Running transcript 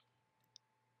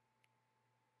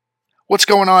What's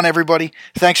going on, everybody?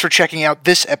 Thanks for checking out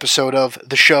this episode of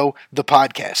The Show, the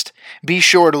Podcast. Be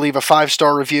sure to leave a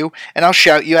 5-star review, and I'll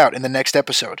shout you out in the next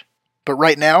episode. But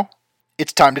right now,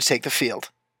 it's time to take the field.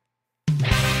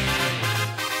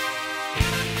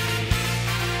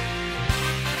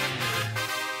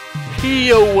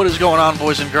 Yo, what is going on,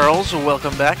 boys and girls?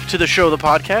 Welcome back to The Show, the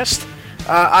Podcast.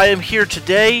 I am here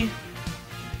today,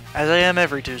 as I am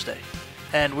every Tuesday,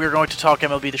 and we're going to talk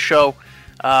MLB The Show.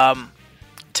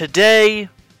 Today,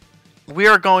 we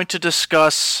are going to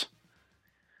discuss,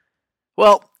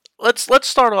 well, let's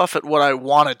start off at what I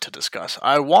wanted to discuss.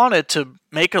 I wanted to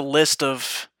make a list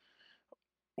of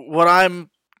what I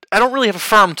don't really have a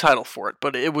firm title for it,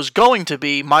 but it was going to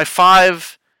be my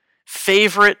 5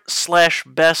 favorite /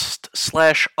 best /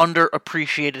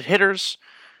 underappreciated hitters.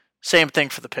 Same thing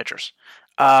for the pitchers.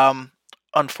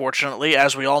 Unfortunately,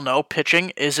 as we all know,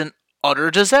 pitching is an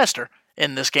utter disaster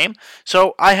in this game.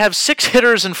 So I have 6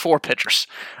 hitters and 4 pitchers.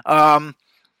 I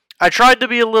tried to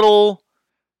be a little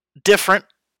different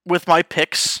with my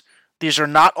picks. These are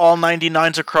not all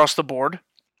 99s across the board.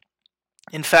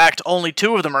 In fact, only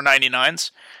 2 of them are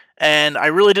 99s. And I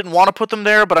really didn't want to put them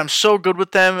there, but I'm so good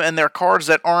with them, and they're cards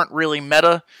that aren't really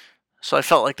meta, so I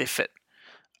felt like they fit.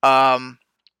 So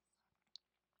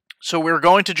we're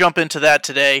going to jump into that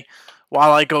today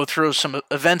while I go through some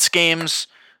events games.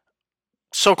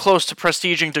 So close to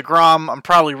prestiging DeGrom, I'm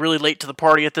probably really late to the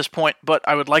party at this point, but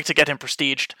I would like to get him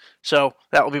prestiged, so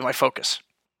that will be my focus.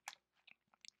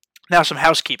 Now some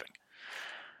housekeeping.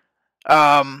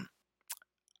 In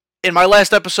my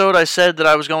last episode, I said that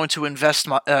I was going to invest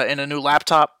in a new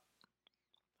laptop.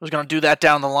 I was going to do that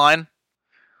down the line.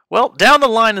 Well, down the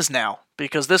line is now,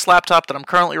 because this laptop that I'm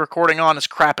currently recording on is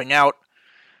crapping out.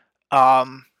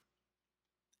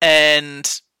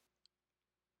 And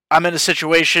I'm in a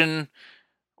situation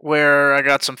where I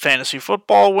got some fantasy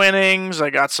football winnings,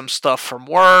 I got some stuff from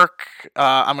work,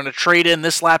 I'm going to trade in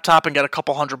this laptop and get a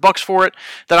couple $100 for it,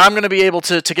 that I'm going to be able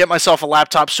to get myself a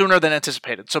laptop sooner than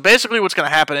anticipated. So basically what's going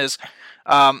to happen is,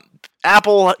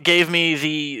 Apple gave me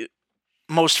the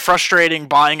most frustrating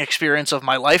buying experience of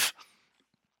my life.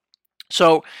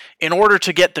 So in order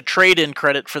to get the trade-in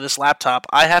credit for this laptop,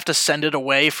 I have to send it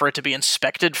away for it to be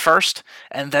inspected first,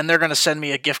 and then they're going to send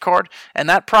me a gift card, and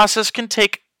that process can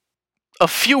take a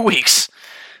few weeks.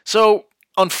 So,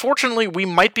 unfortunately, we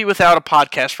might be without a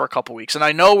podcast for a couple weeks. And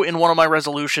I know in one of my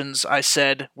resolutions, I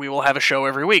said we will have a show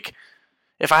every week.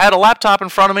 If I had a laptop in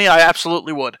front of me, I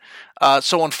absolutely would.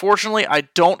 So, unfortunately, I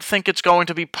don't think it's going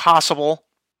to be possible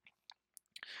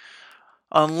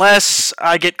unless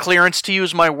I get clearance to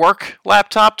use my work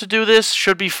laptop to do this.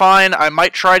 Should be fine. I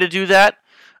might try to do that.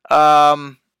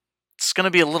 It's going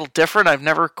to be a little different. I've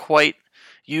never quite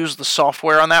used the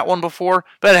software on that one before.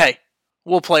 But hey,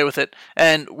 we'll play with it,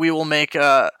 and we will make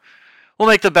the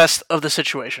best of the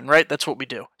situation, right? That's what we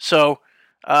do. So,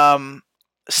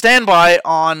 stand by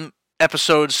on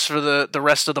episodes for the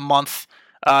rest of the month.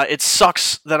 It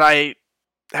sucks that I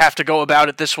have to go about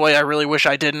it this way. I really wish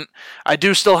I didn't. I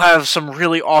do still have some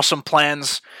really awesome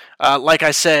plans, like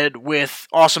I said, with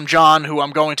Awesome John, who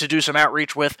I'm going to do some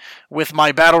outreach with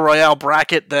my Battle Royale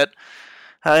bracket that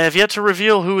I have yet to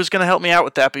reveal who is going to help me out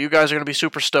with that, but you guys are going to be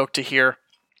super stoked to hear.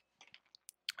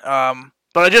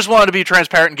 But I just wanted to be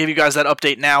transparent and give you guys that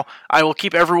update now. I will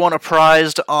keep everyone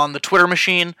apprised on the Twitter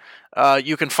machine.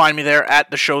 You can find me there at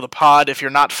The Show the Pod. If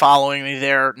you're not following me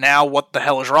there now, what the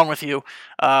hell is wrong with you?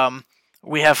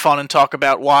 We have fun and talk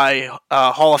about why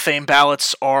Hall of Fame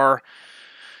ballots are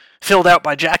filled out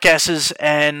by jackasses,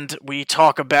 and we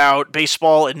talk about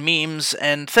baseball and memes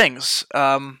and things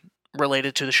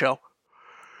related to the show.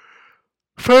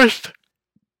 First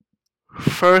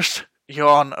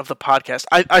yawn of the podcast.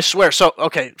 I swear. So,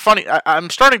 okay, funny. I'm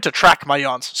starting to track my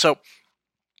yawns. So,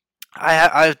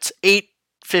 it's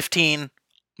 8:15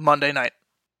 Monday night,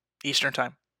 Eastern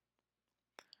Time.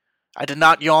 I did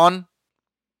not yawn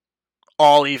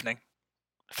all evening.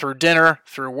 Through dinner,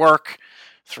 through work,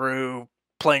 through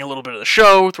playing a little bit of the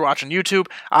show, through watching YouTube.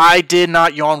 I did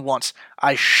not yawn once.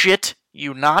 I shit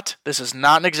you not. This is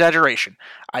not an exaggeration.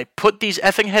 I put these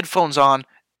effing headphones on,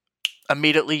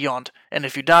 immediately yawned. And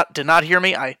if you did not hear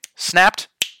me, I snapped.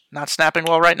 Not snapping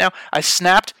well right now. I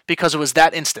snapped because it was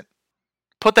that instant.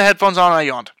 Put the headphones on and I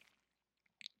yawned.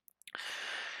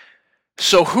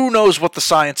 So who knows what the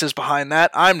science is behind that?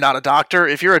 I'm not a doctor.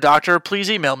 If you're a doctor, please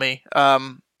email me.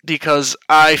 Because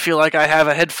I feel like I have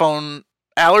a headphone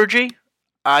allergy.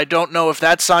 I don't know if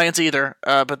that's science either.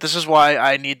 But this is why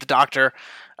I need the doctor.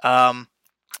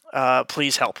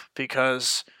 Please help.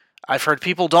 Because I've heard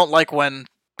people don't like when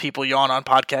people yawn on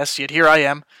podcasts, yet here I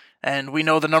am, and we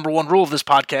know the number one rule of this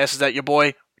podcast is that your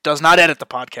boy does not edit the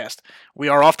podcast. We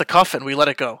are off the cuff and we let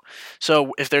it go.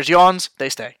 So if there's yawns, they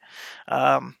stay.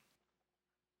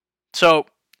 So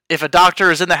if a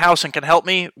doctor is in the house and can help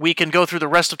me, we can go through the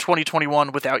rest of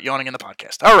 2021 without yawning in the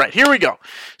podcast. All right, here we go.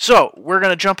 So we're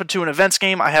going to jump into an events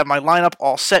game. I have my lineup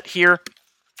all set here.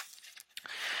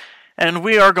 And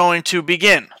we are going to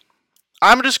begin.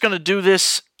 I'm just going to do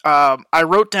this. I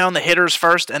wrote down the hitters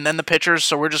first and then the pitchers,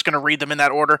 so we're just going to read them in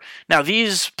that order. Now,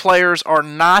 these players are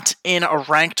not in a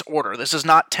ranked order. This is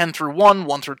not 10 through 1,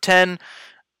 1 through 10,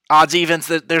 odds, evens.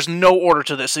 There's no order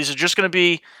to this. These are just going to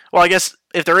be, well, I guess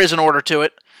if there is an order to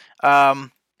it.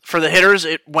 For the hitters,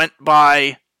 it went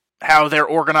by how they're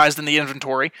organized in the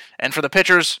inventory. And for the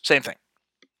pitchers, same thing.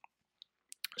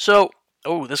 So,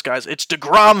 it's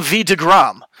DeGrom v.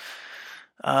 DeGrom.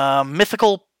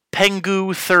 Mythical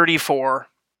Pengu 34,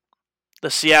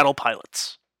 the Seattle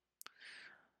Pilots.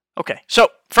 Okay, so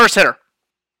first hitter.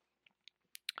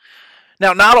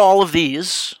 Now, not all of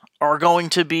these are going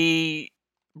to be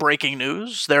breaking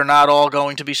news. They're not all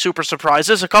going to be super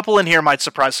surprises. A couple in here might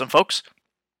surprise some folks.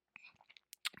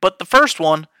 But the first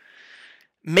one,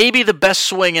 maybe the best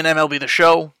swing in MLB The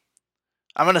Show.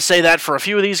 I'm going to say that for a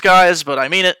few of these guys, but I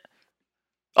mean it.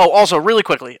 Oh, also, really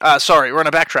quickly, sorry, we're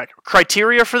going to backtrack.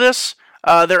 Criteria for this?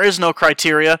 There is no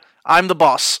criteria. I'm the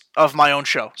boss of my own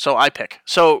show, so I pick.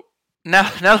 So,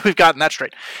 now that we've gotten that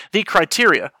straight, the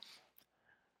criteria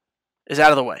is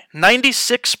out of the way.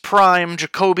 96 prime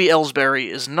Jacoby Ellsbury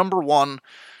is number 1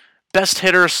 best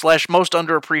hitter / most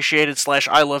underappreciated /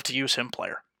 I love to use him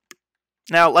player.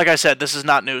 Now, like I said, this is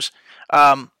not news.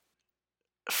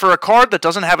 For a card that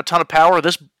doesn't have a ton of power,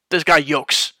 this guy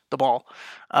yokes the ball.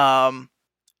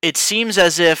 It seems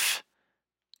as if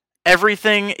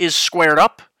everything is squared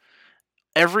up,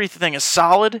 everything is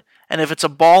solid, and if it's a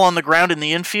ball on the ground in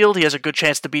the infield, he has a good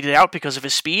chance to beat it out because of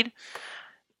his speed.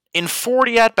 In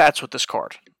 40 at-bats with this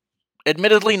card,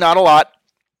 admittedly not a lot.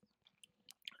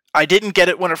 I didn't get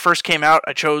it when it first came out.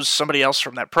 I chose somebody else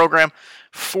from that program.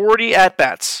 40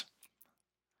 at-bats.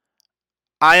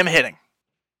 I am hitting.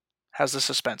 How's the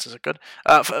suspense? Is it good?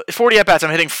 40 at-bats.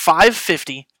 I'm hitting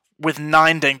 550 with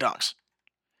 9 ding-dongs.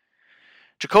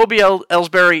 Jacoby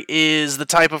Ellsbury is the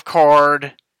type of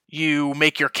card you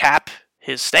make your cap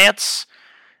his stance.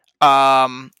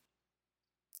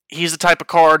 He's the type of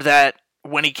card that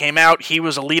when he came out, he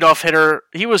was a leadoff hitter.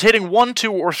 He was hitting 1,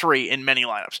 2, or 3 in many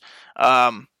lineups.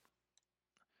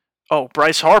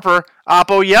 Bryce Harper.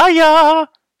 Oppo, yeah.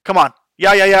 Come on.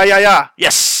 Yeah.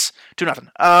 Yes.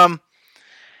 2-0.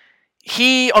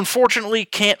 He unfortunately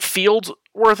can't field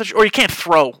worth a or he can't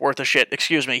throw worth a shit.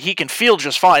 Excuse me. He can field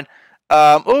just fine.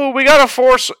 We got to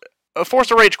force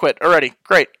a rage quit already.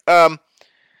 Great.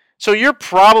 So you're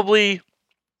probably,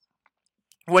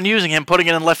 when using him, putting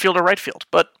it in left field or right field.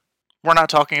 But we're not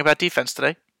talking about defense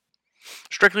today.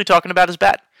 Strictly talking about his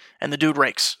bat. And the dude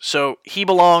rakes. So he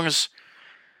belongs,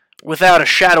 without a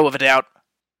shadow of a doubt,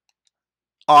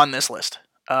 on this list.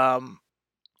 I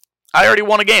already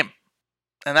won a game.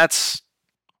 And that's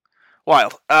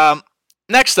wild.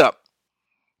 Next up.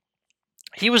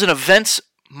 He was an events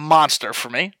monster for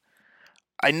me.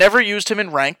 I never used him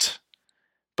in ranked,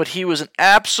 but he was an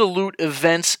absolute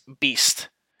events beast.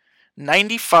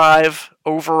 95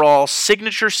 overall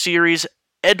signature series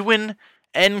Edwin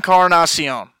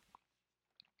Encarnacion.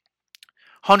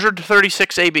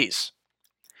 136 ABs.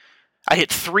 I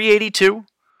hit 382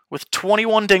 with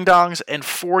 21 ding-dongs and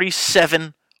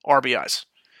 47 RBIs.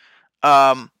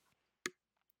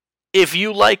 If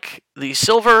you like the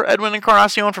silver Edwin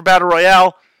Encarnacion for Battle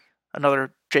Royale,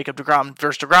 another Jacob deGrom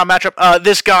versus deGrom matchup,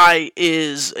 this guy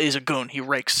is a goon. He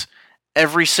rakes.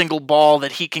 Every single ball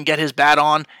that he can get his bat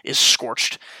on is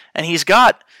scorched. And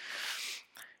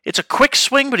it's a quick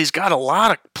swing, but he's got a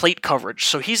lot of plate coverage.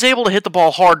 So he's able to hit the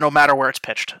ball hard no matter where it's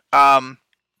pitched.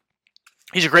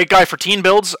 He's a great guy for team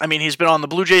builds. I mean, he's been on the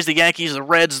Blue Jays, the Yankees, the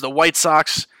Reds, the White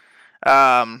Sox.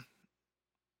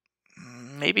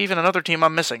 Maybe even another team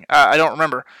I'm missing. I don't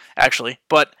remember, actually.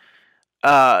 But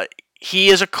he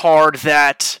is a card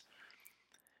that,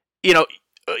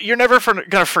 you're never going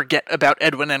to forget about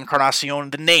Edwin Encarnacion,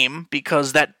 the name,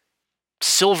 because that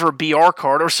silver BR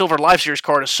card, or silver Live Series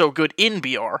card, is so good in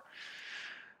BR.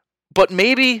 But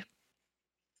maybe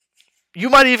you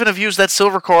might even have used that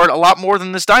silver card a lot more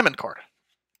than this diamond card,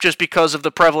 just because of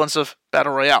the prevalence of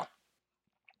Battle Royale.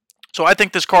 So I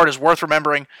think this card is worth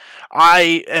remembering.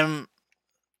 I am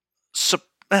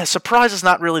surprised is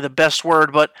not really the best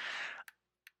word, but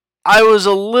I was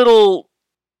a little,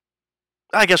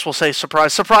 I guess we'll say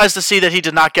surprised to see that he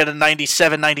did not get a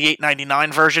 97, 98,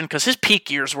 99 version, because his peak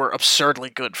years were absurdly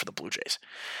good for the Blue Jays.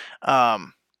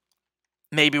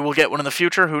 Maybe we'll get one in the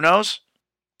future, who knows?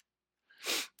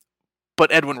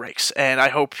 but Edwin Rakes, and I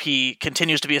hope he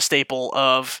continues to be a staple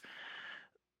of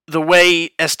the way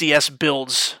SDS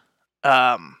builds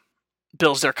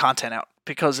their content out,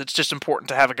 because it's just important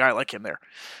to have a guy like him there.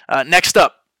 Next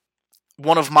up,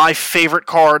 one of my favorite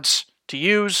cards to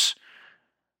use,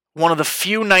 one of the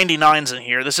few 99s in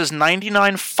here. This is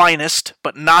 99 Finest,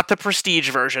 but not the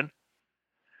Prestige version.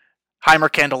 Heimer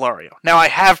Candelario. Now, I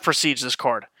have Prestige this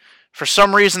card. For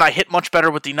some reason, I hit much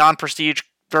better with the non-Prestige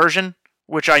version,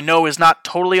 which I know is not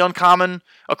totally uncommon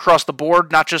across the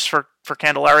board, not just for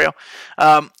Candelario.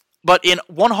 But in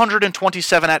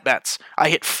 127 at-bats, I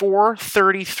hit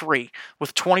 .433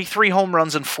 with 23 home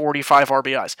runs and 45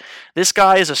 RBIs. This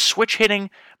guy is a switch-hitting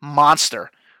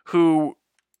monster who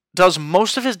does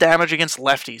most of his damage against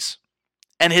lefties,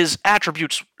 and his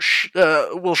attributes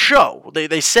will show.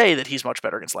 They say that he's much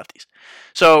better against lefties.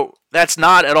 So that's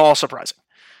not at all surprising.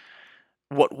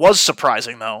 What was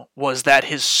surprising, though, was that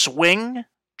his swing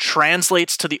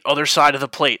translates to the other side of the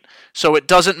plate. So it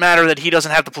doesn't matter that he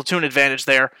doesn't have the platoon advantage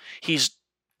there. He's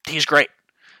great.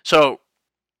 So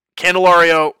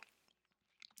Candelario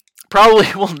probably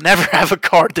will never have a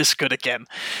card this good again,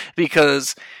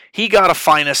 because he got a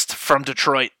Finest from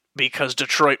Detroit because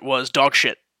Detroit was dog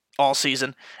shit all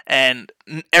season, and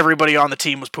everybody on the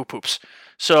team was poo-poops.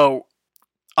 So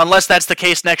unless that's the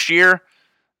case next year,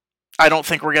 I don't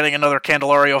think we're getting another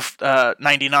Candelario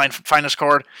 99 Finest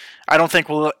card. I don't think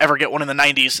we'll ever get one in the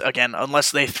 90s again,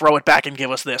 unless they throw it back and give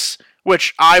us this,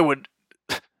 which I would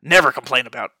never complain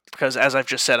about, because as I've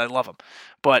just said, I love him.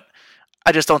 But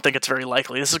I just don't think it's very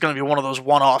likely. This is going to be one of those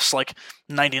one-offs like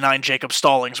 99 Jacob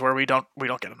Stallings where we don't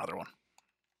get another one.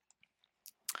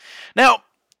 Now,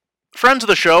 friends of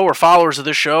the show, or followers of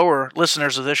this show, or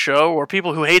listeners of this show, or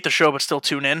people who hate the show but still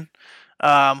tune in,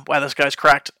 wow, this guy's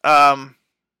cracked.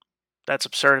 That's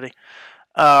absurdity.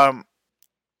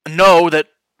 Know that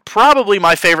probably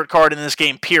my favorite card in this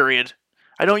game, period.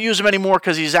 I don't use him anymore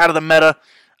because he's out of the meta.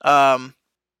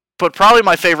 But probably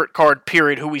my favorite card,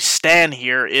 period, who we stan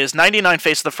here, is 99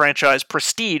 Face of the Franchise,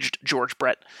 Prestiged George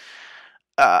Brett.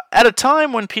 At a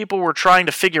time when people were trying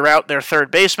to figure out their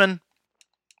third baseman,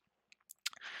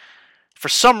 for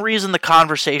some reason the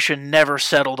conversation never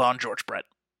settled on George Brett.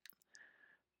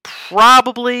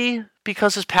 Probably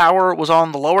because his power was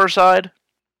on the lower side.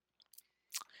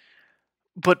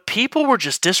 But people were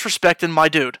just disrespecting my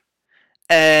dude.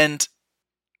 And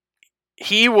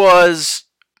he was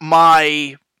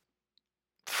my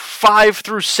 5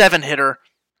 through 7 hitter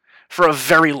for a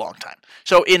very long time.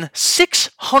 So in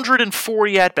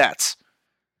 640 at-bats,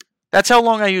 that's how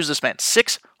long I used this man.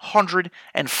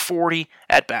 640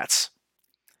 at-bats.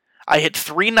 I hit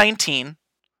 .319,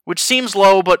 which seems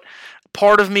low, but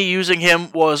part of me using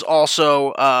him was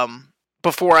also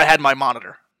before I had my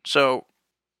monitor. So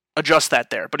adjust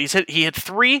that there. But he hit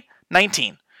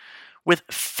 .319 with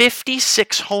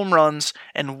 56 home runs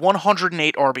and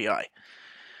 108 RBI.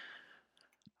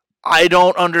 I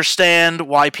don't understand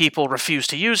why people refuse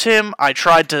to use him. I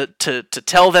tried to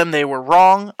tell them they were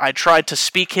wrong. I tried to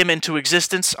speak him into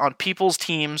existence on people's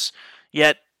teams,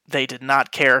 yet they did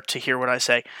not care to hear what I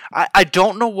say. I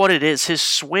don't know what it is. His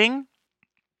swing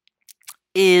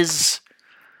is...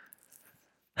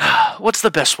 What's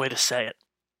the best way to say it?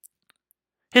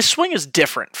 His swing is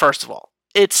different, first of all.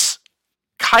 It's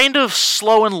kind of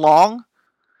slow and long,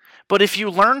 but if you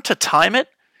learn to time it,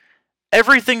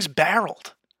 everything's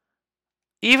barreled.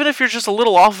 Even if you're just a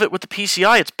little off of it with the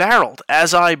PCI, it's barreled,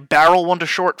 as I barrel one to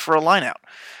short for a lineout.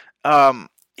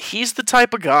 He's the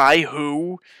type of guy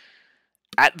who,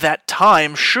 at that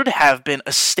time, should have been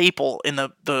a staple in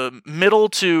the middle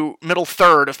to middle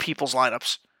third of people's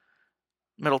lineups.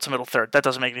 Middle to middle third. That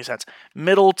doesn't make any sense.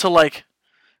 Middle to,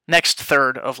 next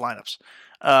third of lineups.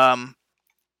 And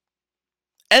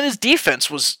his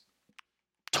defense was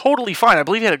totally fine. I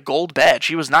believe he had a gold badge.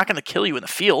 He was not going to kill you in the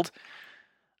field.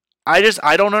 I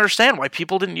don't understand why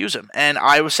people didn't use him. And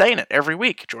I was saying it every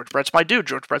week. George Brett's my dude.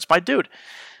 George Brett's my dude.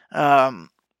 Now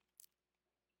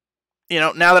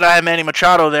that I have Manny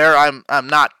Machado there, I'm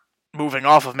not moving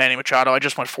off of Manny Machado. I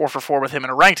just went 4 for 4 with him in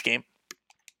a ranked game.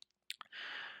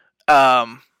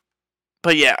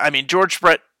 But yeah, George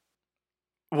Brett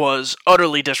was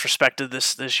utterly disrespected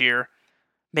this year.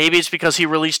 Maybe it's because he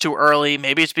released too early.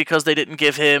 Maybe it's because they didn't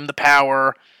give him the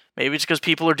power. Maybe it's because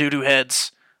people are doo-doo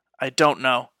heads. I don't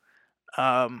know.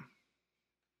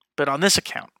 But on this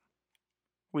account,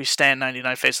 we stand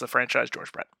 99 Face of the Franchise,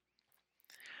 George Brett.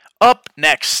 Up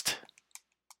next,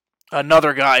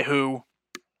 another guy who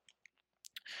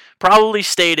probably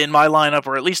stayed in my lineup,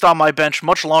 or at least on my bench,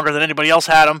 much longer than anybody else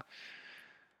had him,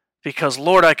 because,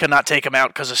 Lord, I could not take him out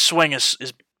because his swing is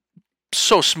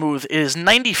so smooth. It is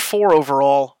 94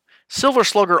 overall, Silver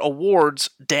Slugger awards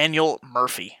Daniel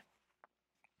Murphy.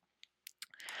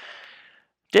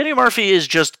 Daniel Murphy is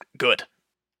just good.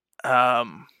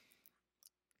 Kind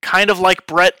of like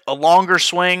Brett, a longer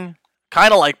swing.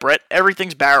 Kind of like Brett,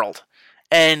 everything's barreled.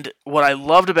 And what I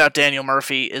loved about Daniel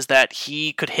Murphy is that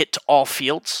he could hit to all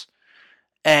fields.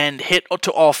 And hit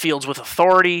to all fields with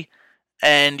authority.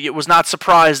 And it was not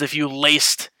surprised if you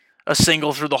laced a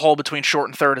single through the hole between short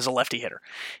and third as a lefty hitter.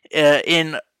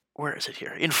 Where is it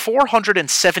here? In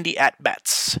 470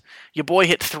 at-bats, your boy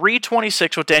hit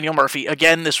 326 with Daniel Murphy.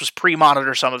 Again, this was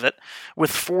pre-monitor, some of it,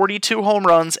 with 42 home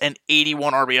runs and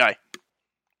 81 RBI.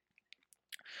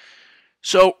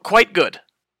 So, quite good.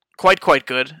 Quite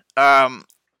good.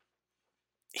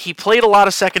 He played a lot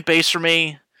of second base for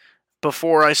me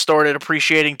before I started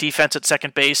appreciating defense at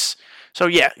second base. So,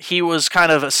 yeah, he was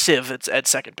kind of a sieve at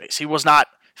second base. He was not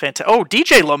fantastic. Oh,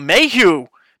 DJ LeMahieu!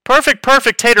 Perfect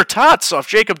tater tots off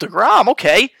Jacob deGrom.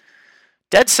 Okay.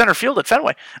 Dead center field at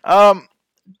Fenway.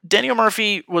 Daniel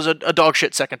Murphy was a dog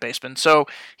shit second baseman, so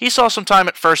he saw some time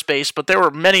at first base, but there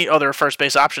were many other first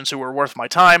base options who were worth my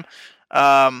time.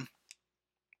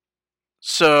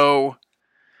 So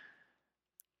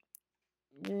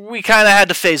we kind of had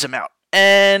to phase him out.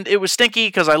 And it was stinky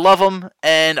because I love him,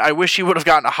 and I wish he would have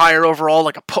gotten a higher overall.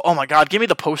 Oh my god, give me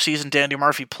the postseason Daniel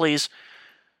Murphy, please.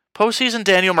 Postseason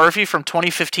Daniel Murphy from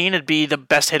 2015 would be the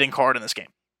best hitting card in this game.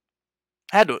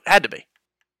 Had to be.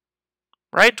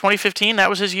 Right? 2015, that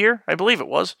was his year? I believe it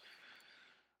was.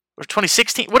 Or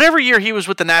 2016, whatever year he was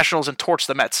with the Nationals and torched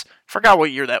the Mets. Forgot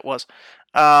what year that was.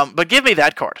 But give me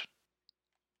that card.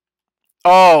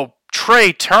 Oh,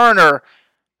 Trey Turner.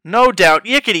 No doubt.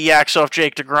 Yickety yaks off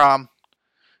Jake deGrom.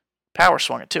 Power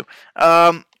swung it too.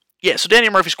 Yeah, so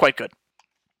Daniel Murphy's quite good.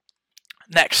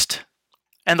 Next.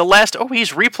 And the last,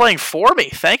 he's replaying for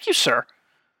me. Thank you, sir.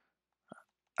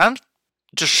 I'm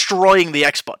destroying the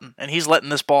X button, and he's letting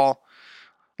this ball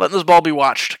be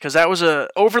watched, because that was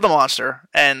over the monster,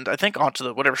 and I think onto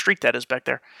the whatever street that is back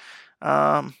there.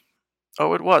 It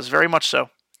was, very much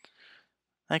so.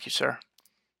 Thank you, sir.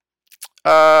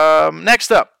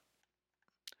 Next up.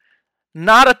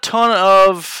 Not a ton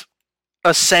of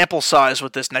a sample size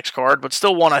with this next card, but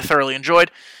still one I thoroughly enjoyed.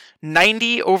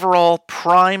 90 overall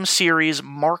Prime Series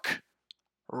Mark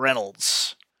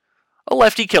Reynolds. A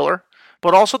lefty killer,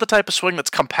 but also the type of swing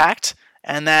that's compact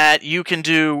and that you can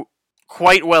do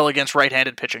quite well against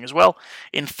right-handed pitching as well.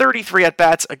 In 33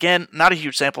 at-bats, again, not a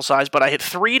huge sample size, but I hit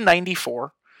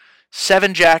 394,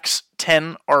 7 jacks,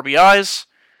 10 RBIs.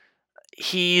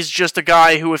 He's just a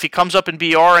guy who, if he comes up in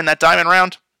BR in that diamond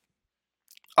round,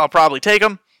 I'll probably take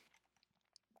him.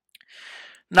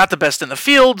 Not the best in the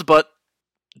field, but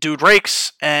dude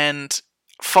rakes and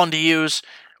fun to use.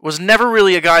 Was never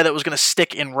really a guy that was going to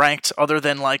stick in ranked other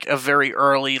than like a very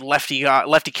early lefty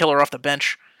killer off the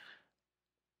bench.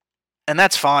 And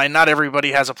that's fine. Not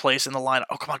everybody has a place in the lineup.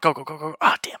 Oh, come on, go.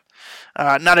 Ah,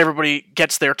 damn. Not everybody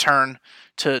gets their turn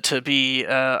to be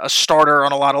a starter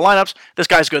on a lot of lineups. This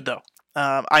guy's good, though.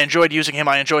 I enjoyed using him.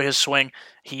 I enjoy his swing.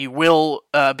 He will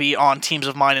be on teams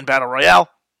of mine in Battle Royale.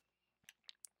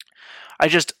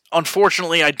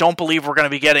 Unfortunately, I don't believe we're going to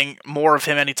be getting more of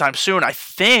him anytime soon. I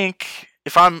think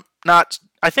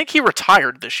he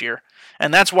retired this year,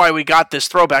 and that's why we got this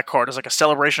throwback card as like a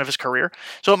celebration of his career.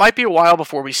 So it might be a while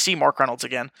before we see Mark Reynolds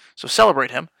again. So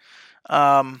celebrate him.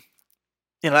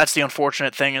 That's the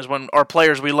unfortunate thing, is when our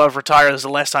players we love retire, this is the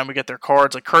last time we get their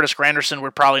cards. Like Curtis Granderson,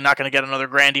 we're probably not going to get another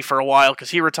Grandy for a while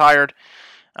because he retired.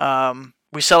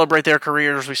 We celebrate their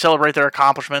careers. We celebrate their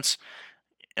accomplishments.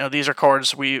 These are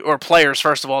cards or players,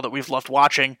 first of all, that we've loved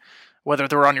watching, whether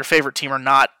they're on your favorite team or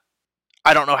not.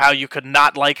 I don't know how you could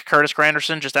not like Curtis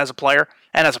Granderson just as a player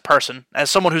and as a person. As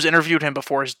someone who's interviewed him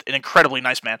before, he's an incredibly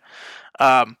nice man.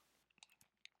 And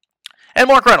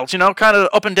Mark Reynolds, kind of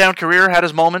up and down career, had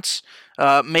his moments,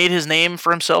 made his name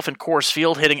for himself in Coors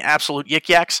Field, hitting absolute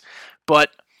yik-yaks, but,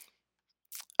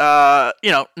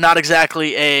 not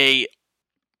exactly a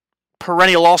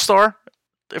perennial all-star,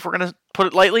 if we're going to put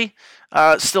it lightly.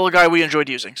 Still a guy we enjoyed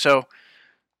using. So,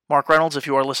 Mark Reynolds, if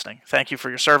you are listening, thank you for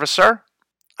your service, sir.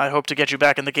 I hope to get you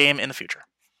back in the game in the future.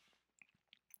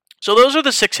 So those are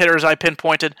the 6 hitters I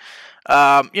pinpointed.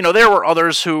 There were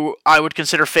others who I would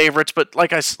consider favorites, but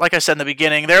like I said in the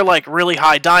beginning, they're like really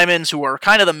high diamonds who are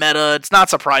kind of the meta. It's not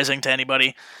surprising to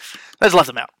anybody. I just left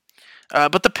them out.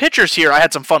 But the pitchers here I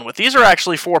had some fun with. These are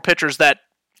actually 4 pitchers that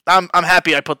I'm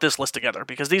happy I put this list together,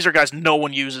 because these are guys no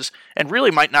one uses and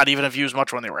really might not even have used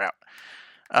much when they were out.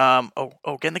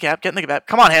 Get in the gap.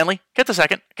 Come on, Hanley. Get the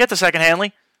second,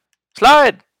 Hanley.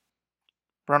 Slide.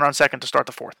 Runner on second to start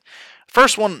the 4th.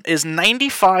 First one is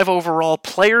 95 overall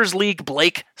Players League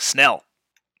Blake Snell.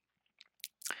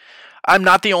 I'm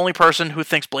not the only person who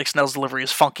thinks Blake Snell's delivery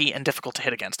is funky and difficult to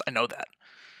hit against. I know that.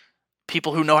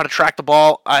 People who know how to track the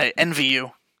ball, I envy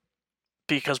you,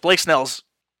 because Blake Snell's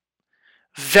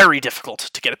very difficult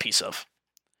to get a piece of.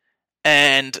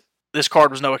 And this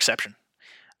card was no exception.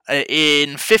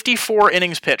 In 54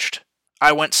 innings pitched,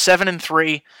 I went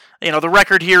 7-3. The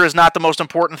record here is not the most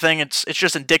important thing. It's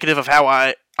just indicative of how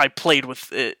I played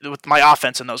with my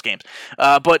offense in those games.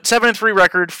 But 7-3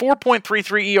 record,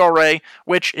 4.33 ERA,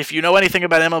 which, if you know anything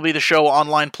about MLB The Show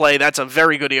online play, that's a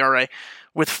very good ERA,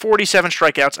 with 47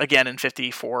 strikeouts, again, in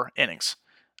 54 innings.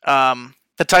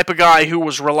 The type of guy who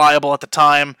was reliable at the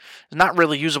time, not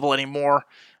really usable anymore,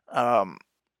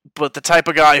 but the type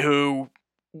of guy who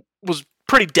was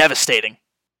pretty devastating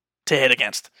to hit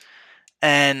against.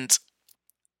 And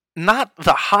not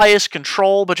the highest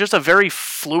control, but just a very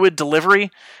fluid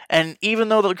delivery. And even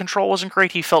though the control wasn't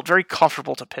great, he felt very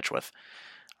comfortable to pitch with.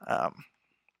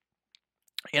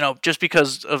 Just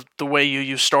because of the way you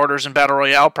use starters in Battle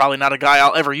Royale, probably not a guy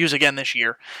I'll ever use again this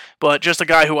year, but just a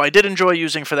guy who I did enjoy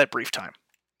using for that brief time.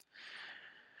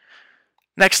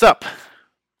 Next up,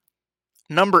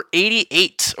 number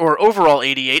 88, or overall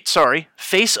 88,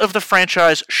 face of the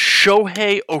franchise,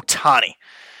 Shohei Ohtani.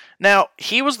 Now,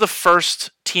 he was the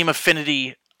first team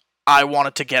affinity I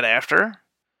wanted to get after,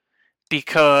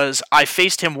 because I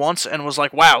faced him once and was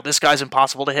like, wow, this guy's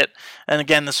impossible to hit. And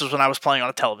again, this was when I was playing on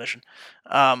a television.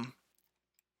 But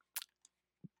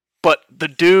the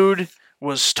dude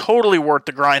was totally worth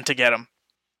the grind to get him.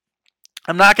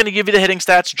 I'm not going to give you the hitting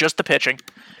stats, just the pitching.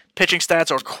 Pitching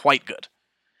stats are quite good.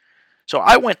 So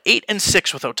I went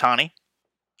 8-6 with Ohtani.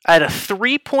 I had a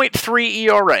 3.3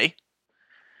 ERA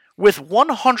with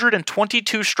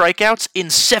 122 strikeouts in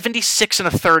 76 and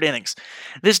a third innings.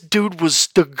 This dude was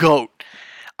the GOAT.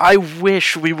 I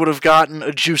wish we would have gotten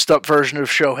a juiced up version of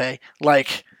Shohei.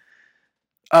 Like,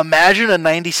 imagine a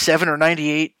 97 or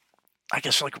 98, I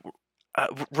guess,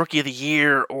 Rookie of the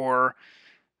Year, or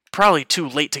probably too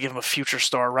late to give him a future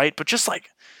star, right? But just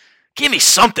give me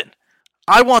something.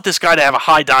 I want this guy to have a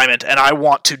high diamond, and I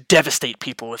want to devastate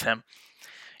people with him.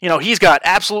 He's got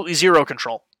absolutely zero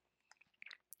control.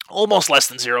 Almost less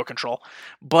than zero control.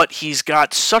 But he's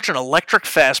got such an electric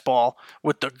fastball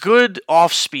with the good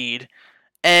off speed,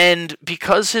 and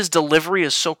because his delivery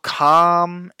is so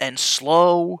calm and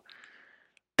slow,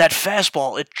 that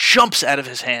fastball, it jumps out of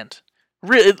his hand.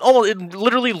 It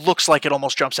literally looks like it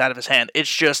almost jumps out of his hand.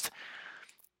 It's just,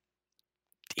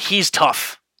 he's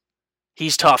tough.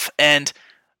 He's tough. And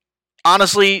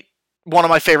honestly, one of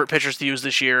my favorite pitchers to use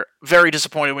this year. Very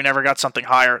disappointed we never got something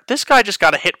higher. This guy just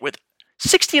got a hit with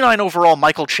 69 overall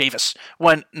Michael Chavis,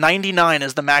 when 99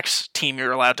 is the max team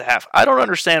you're allowed to have. I don't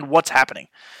understand what's happening.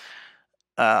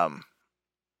 Sorry,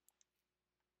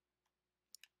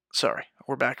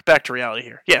 we're back to reality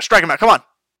here. Yeah, strike him out. Come on.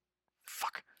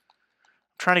 Fuck.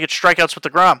 I'm trying to get strikeouts with the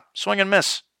Grom. Swing and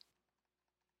miss.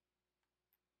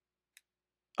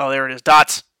 Oh, there it is.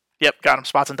 Dots. Yep, got him.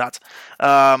 Spots and dots.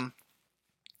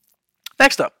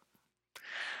 Next up.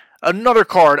 Another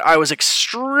card I was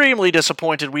extremely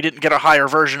disappointed we didn't get a higher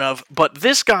version of, but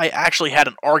this guy actually had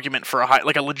an argument for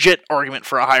a legit argument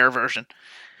for a higher version.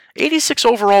 86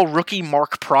 overall rookie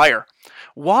Mark Prior.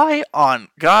 Why on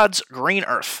God's green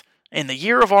earth, in the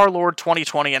year of our Lord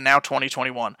 2020 and now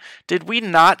 2021, did we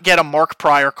not get a Mark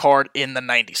Prior card in the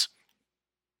 90s?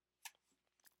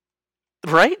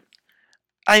 Right?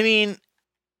 I mean,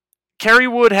 Kerry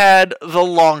Wood had the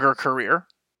longer career,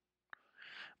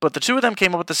 but the two of them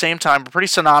came up at the same time, were pretty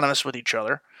synonymous with each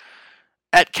other.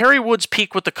 At Kerry Wood's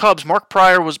peak with the Cubs, Mark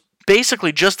Prior was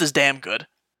basically just as damn good.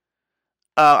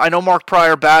 I know Mark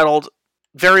Prior battled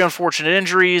very unfortunate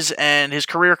injuries, and his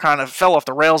career kind of fell off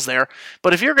the rails there.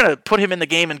 But if you're going to put him in the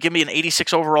game and give me an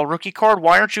 86 overall rookie card,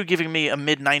 why aren't you giving me a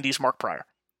mid-90s Mark Prior?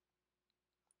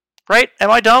 Right? Am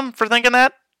I dumb for thinking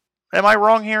that? Am I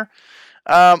wrong here?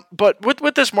 But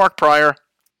with this Mark Prior,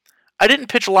 I didn't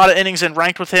pitch a lot of innings and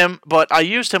ranked with him, but I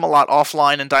used him a lot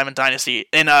offline in Diamond Dynasty,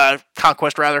 in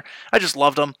Conquest rather. I just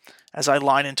loved him as I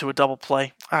line into a double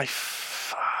play.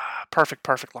 Perfect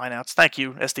lineouts. Thank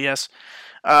you, SDS.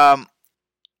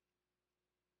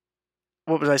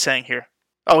 What was I saying here?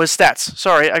 Oh, his stats.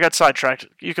 Sorry, I got sidetracked.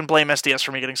 You can blame SDS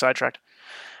for me getting sidetracked.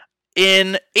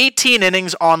 In 18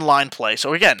 innings online play,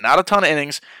 so again, not a ton of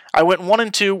innings, I went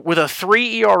 1-2 with a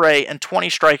 3 ERA and 20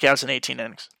 strikeouts in 18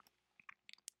 innings.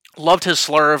 Loved his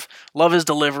slurve, love his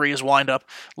delivery, his windup,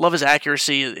 love his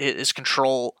accuracy, his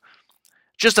control.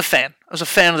 Just a fan. I was a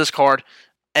fan of this card,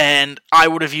 and I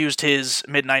would have used his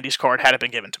mid-90s card had it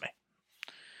been given to me.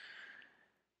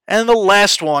 And the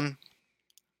last one,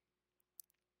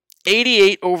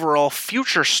 88 overall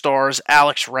Future Stars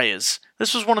Alex Reyes.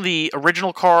 This was one of the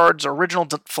original cards,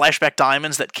 flashback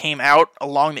diamonds that came out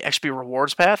along the XP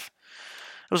rewards path.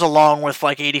 It was along with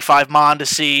like 85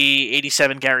 Mondesi,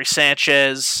 87 Gary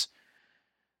Sanchez.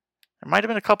 There might have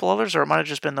been a couple others, or it might have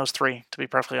just been those three, to be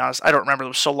perfectly honest. I don't remember. It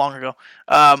was so long ago.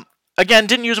 Again,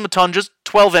 didn't use them a ton, just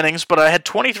 12 innings, but I had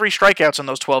 23 strikeouts in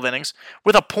those 12 innings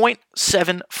with a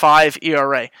 .75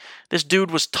 ERA. This dude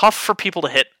was tough for people to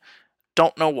hit.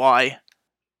 Don't know why.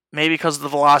 Maybe because of the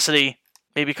velocity,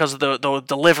 maybe because of the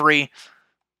delivery.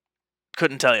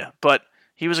 Couldn't tell you. But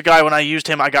he was a guy, when I used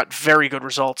him, I got very good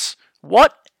results.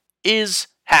 What is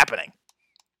happening?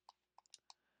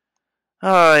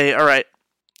 All right.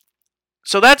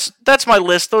 So that's my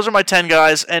list. Those are my 10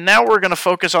 guys. And now we're going to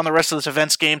focus on the rest of this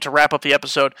events game to wrap up the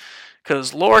episode.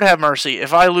 Because, Lord have mercy,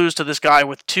 if I lose to this guy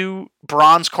with 2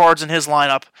 bronze cards in his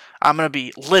lineup, I'm going to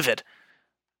be livid.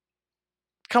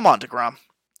 Come on, DeGrom.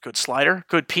 Good slider.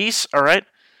 Good piece. All right.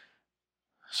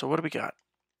 So what do we got?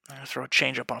 I'm going to throw a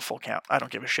changeup on a full count. I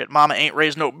don't give a shit. Mama ain't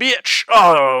raised no bitch.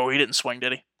 Oh, he didn't swing,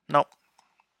 did he? Nope.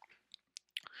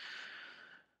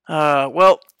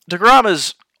 Well, DeGrom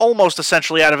is almost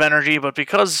essentially out of energy, but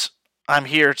because I'm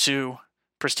here to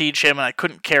prestige him and I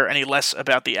couldn't care any less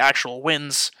about the actual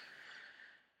wins,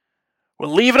 we're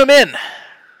leaving him in.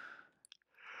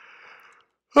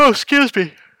 Oh, excuse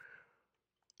me.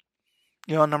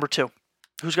 Yawn number 2.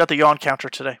 Who's got the yawn counter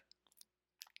today?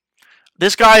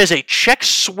 This guy is a check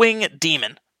swing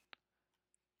demon.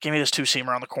 Give me this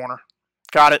 2-seamer on the corner.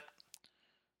 Got it.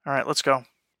 All right, let's go.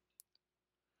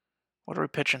 What are we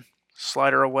pitching?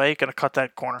 Slider away. Gonna cut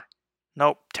that corner.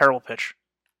 Nope. Terrible pitch.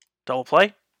 Double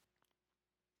play.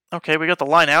 Okay, we got the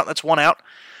line out. That's 1 out.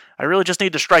 I really just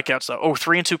need the strikeouts, though. Oh,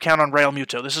 3-2 count on Real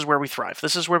Muto. This is where we thrive.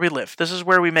 This is where we live. This is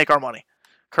where we make our money.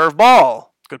 Curve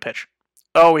ball. Good pitch.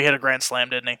 Oh, he hit a grand slam,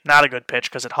 didn't he? Not a good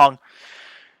pitch because it hung.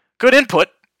 Good input.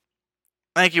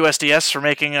 Thank you, SDS, for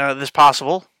making this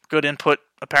possible. Good input.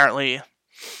 Apparently,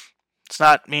 it's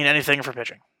not mean anything for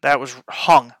pitching. That was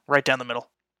hung right down the middle.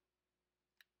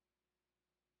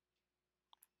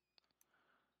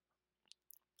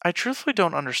 I truthfully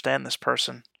don't understand this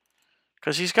person,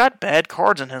 because he's got bad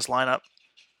cards in his lineup.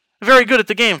 Very good at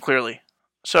the game, clearly.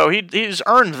 So he's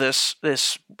earned this,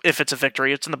 if it's a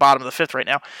victory. It's in the bottom of the 5th right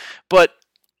now. But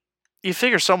you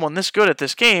figure someone this good at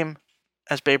this game,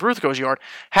 as Babe Ruth goes yard,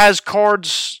 has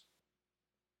cards.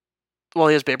 Well,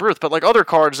 he has Babe Ruth, but like other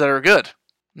cards that are good.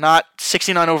 Not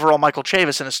 69 overall Michael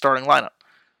Chavis in his starting lineup.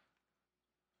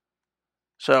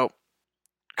 So,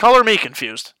 color me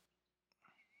confused.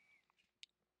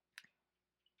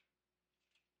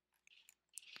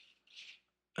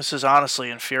 This is honestly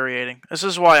infuriating. This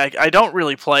is why I don't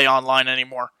really play online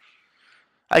anymore.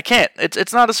 I can't.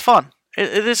 It's not as fun.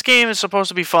 This game is supposed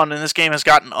to be fun, and this game has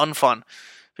gotten unfun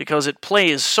because it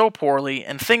plays so poorly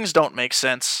and things don't make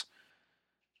sense.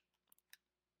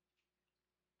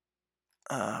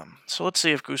 So let's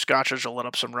see if Goose Gossage will let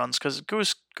up some runs, because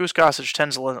Goose Gossage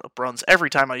tends to let up runs every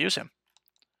time I use him.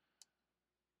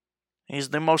 He's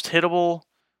the most hittable,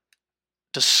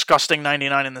 disgusting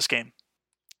 99 in this game.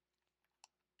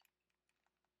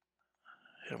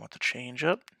 Hit him with the change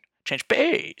up. Change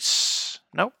base.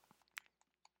 Nope.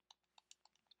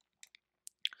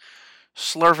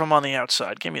 Slurve him on the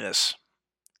outside. Give me this.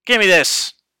 Give me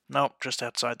this. Nope, just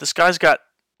outside. This guy's got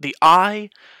the eye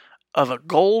of a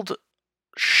gold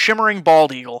shimmering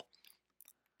bald eagle.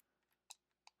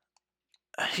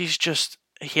 He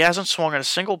hasn't swung at a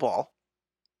single ball.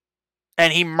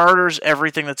 And he murders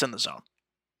everything that's in the zone.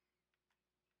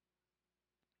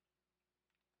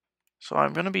 So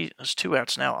I'm going to be, there's 2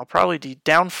 outs now. I'll probably be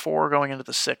down 4 going into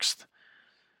the 6th.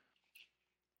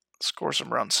 Score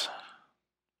some runs.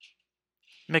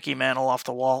 Mickey Mantle off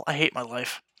the wall. I hate my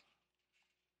life.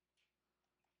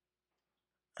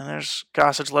 And there's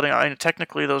Gossage letting, I mean,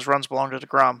 technically those runs belong to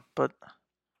DeGrom, but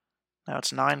now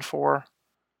it's 9-4.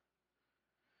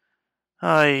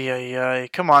 Ay.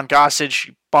 Come on, Gossage,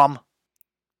 you bum.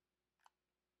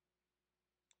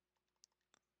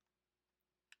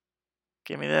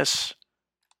 Give me this.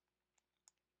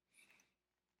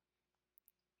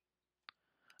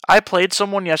 I played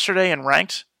someone yesterday in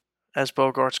ranked as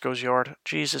Bogarts goes yard.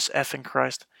 Jesus effing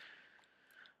Christ.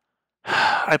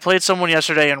 I played someone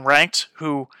yesterday in ranked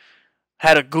who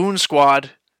had a goon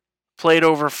squad, played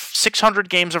over 600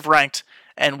 games of ranked,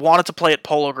 and wanted to play at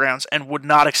Polo Grounds and would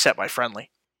not accept my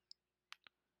friendly.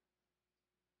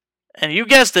 And you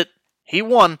guessed it, he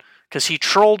won because he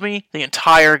trolled me the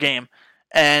entire game.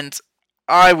 And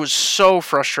I was so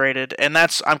frustrated, and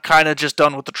I'm kind of just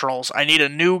done with the trolls. I need a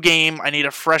new game. I need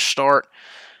a fresh start.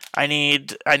 I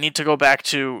need to go back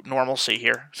to normalcy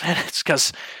here. It's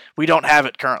because we don't have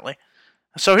it currently.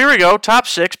 So here we go, top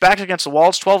 6, back against the wall.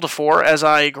 It's 12-4 as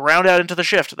I ground out into the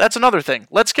shift. That's another thing.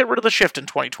 Let's get rid of the shift in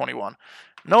 2021.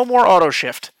 No more auto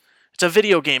shift. It's a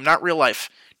video game, not real life.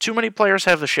 Too many players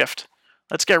have the shift.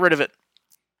 Let's get rid of it.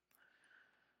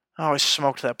 Oh, I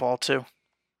smoked that ball too.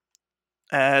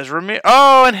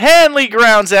 And Hanley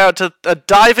grounds out to a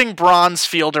diving bronze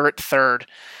fielder at third.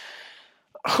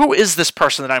 Who is this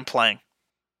person that I'm playing?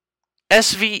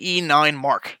 SVE9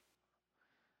 Mark.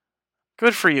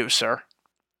 Good for you, sir.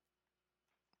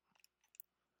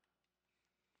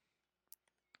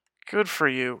 Good for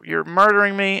you. You're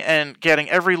murdering me and getting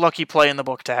every lucky play in the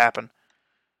book to happen.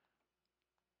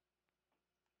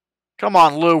 Come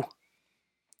on, Lou.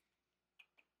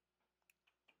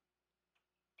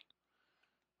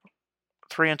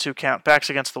 Three and two count. Backs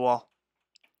against the wall.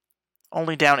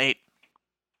 Only down 8.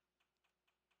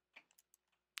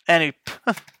 And he...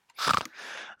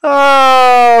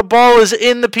 Oh, ball is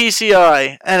in the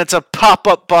PCI. And it's a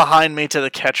pop-up behind me to the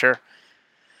catcher.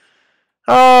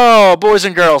 Oh, boys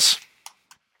and girls.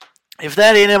 If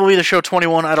that ain't MLB The Show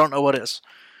 21, I don't know what is.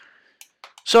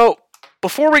 So,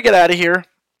 before we get out of here,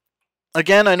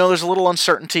 again, I know there's a little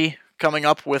uncertainty coming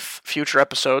up with future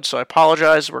episodes, so I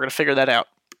apologize. We're going to figure that out.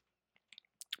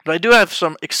 But I do have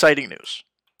some exciting news.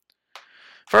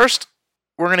 First,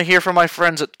 we're going to hear from my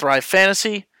friends at Thrive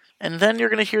Fantasy, and then you're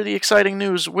going to hear the exciting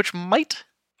news, which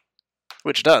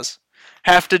does,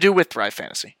 have to do with Thrive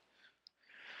Fantasy.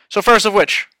 So first of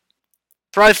which,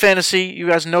 Thrive Fantasy, you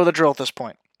guys know the drill at this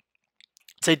point.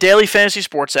 It's a daily fantasy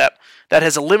sports app that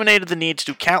has eliminated the need to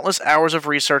do countless hours of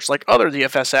research like other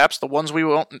DFS apps, the ones we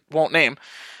won't name,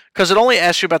 because it only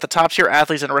asks you about the top-tier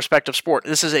athletes in a respective sport.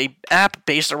 This is an app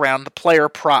based around the player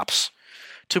props.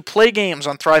 To play games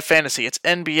on Thrive Fantasy, it's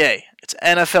NBA, it's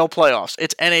NFL playoffs,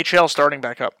 it's NHL starting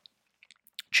back up.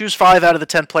 Choose 5 out of the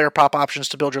 10 player prop options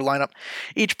to build your lineup.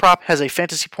 Each prop has a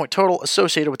fantasy point total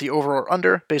associated with the over or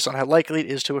under based on how likely it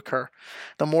is to occur.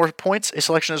 The more points a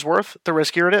selection is worth, the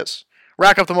riskier it is.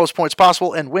 Rack up the most points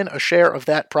possible and win a share of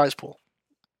that prize pool.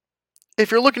 If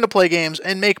you're looking to play games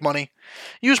and make money,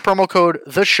 use promo code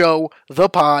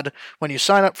THESHOWTHEPOD when you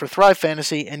sign up for Thrive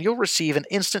Fantasy and you'll receive an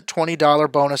instant $20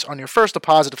 bonus on your first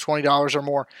deposit of $20 or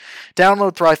more.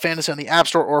 Download Thrive Fantasy on the App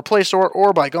Store or Play Store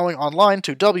or by going online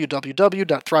to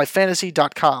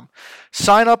www.thrivefantasy.com.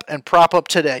 Sign up and prop up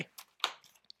today.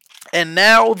 And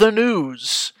now the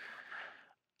news.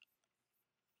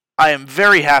 I am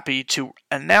very happy to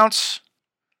announce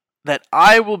that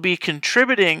I will be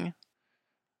contributing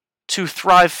to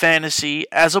Thrive Fantasy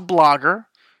as a blogger,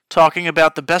 talking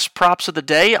about the best props of the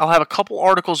day. I'll have a couple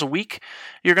articles a week.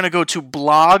 You're going to go to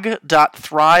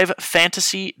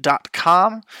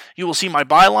blog.thrivefantasy.com. You will see my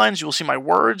bylines, you will see my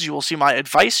words, you will see my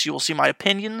advice, you will see my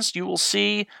opinions, you will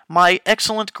see my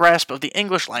excellent grasp of the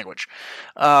English language.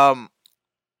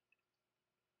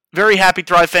 Very happy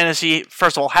Thrive Fantasy,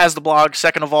 first of all, has the blog.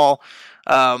 Second of all,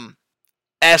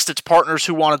 asked its partners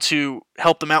who wanted to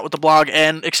help them out with the blog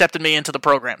and accepted me into the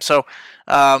program. So,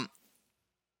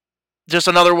 just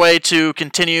another way to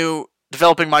continue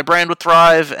developing my brand with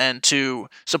Thrive and to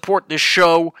support this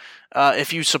show.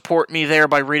 If you support me there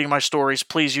by reading my stories,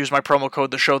 please use my promo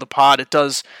code TheShowThePod. It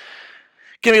does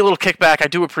give me a little kickback. I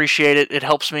do appreciate it. It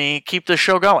helps me keep this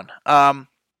show going. But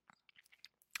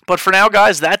for now,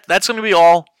 guys, that's going to be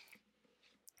all.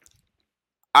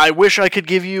 I wish I could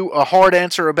give you a hard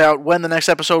answer about when the next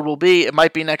episode will be. It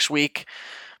might be next week,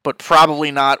 but probably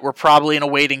not. We're probably in a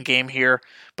waiting game here.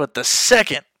 But the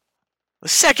second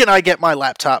I get my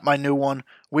laptop, my new one,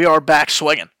 we are back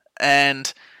swinging.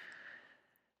 And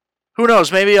who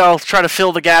knows, maybe I'll try to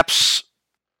fill the gaps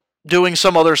doing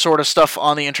some other sort of stuff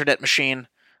on the internet machine.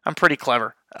 I'm pretty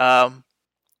clever. But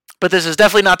this is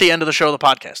definitely not the end of the show, the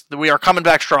podcast. We are coming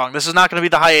back strong. This is not going to be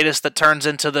the hiatus that turns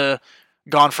into the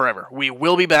gone forever. We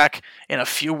will be back in a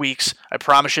few weeks. I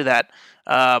promise you that.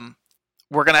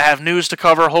 We're going to have news to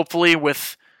cover, hopefully,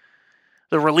 with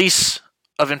the release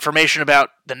of information about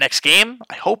the next game.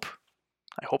 I hope.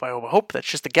 That's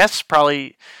just a guess.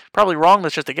 Probably wrong.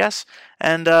 That's just a guess.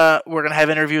 And we're going to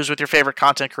have interviews with your favorite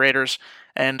content creators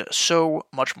and so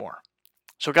much more.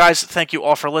 So, guys, thank you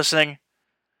all for listening.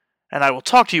 And I will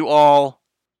talk to you all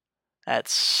at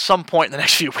some point in the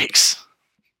next few weeks.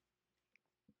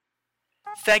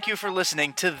 Thank you for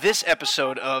listening to this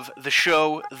episode of The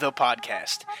Show, the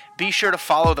Podcast. Be sure to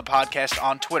follow the podcast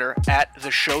on Twitter at The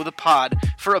Show, the Pod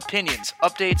for opinions,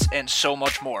 updates, and so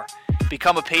much more.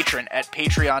 Become a patron at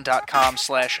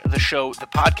patreon.com/The Show, the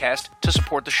Podcast to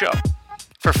support the show.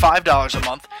 For $5 a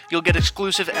month, you'll get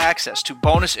exclusive access to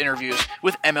bonus interviews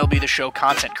with MLB The Show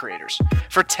content creators.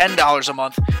 For $10 a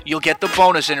month, you'll get the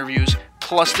bonus interviews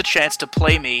plus the chance to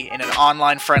play me in an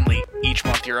online friendly each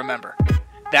month you're a member.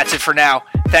 That's it for now.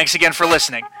 Thanks again for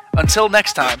listening. Until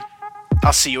next time,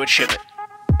 I'll see you at Ship It.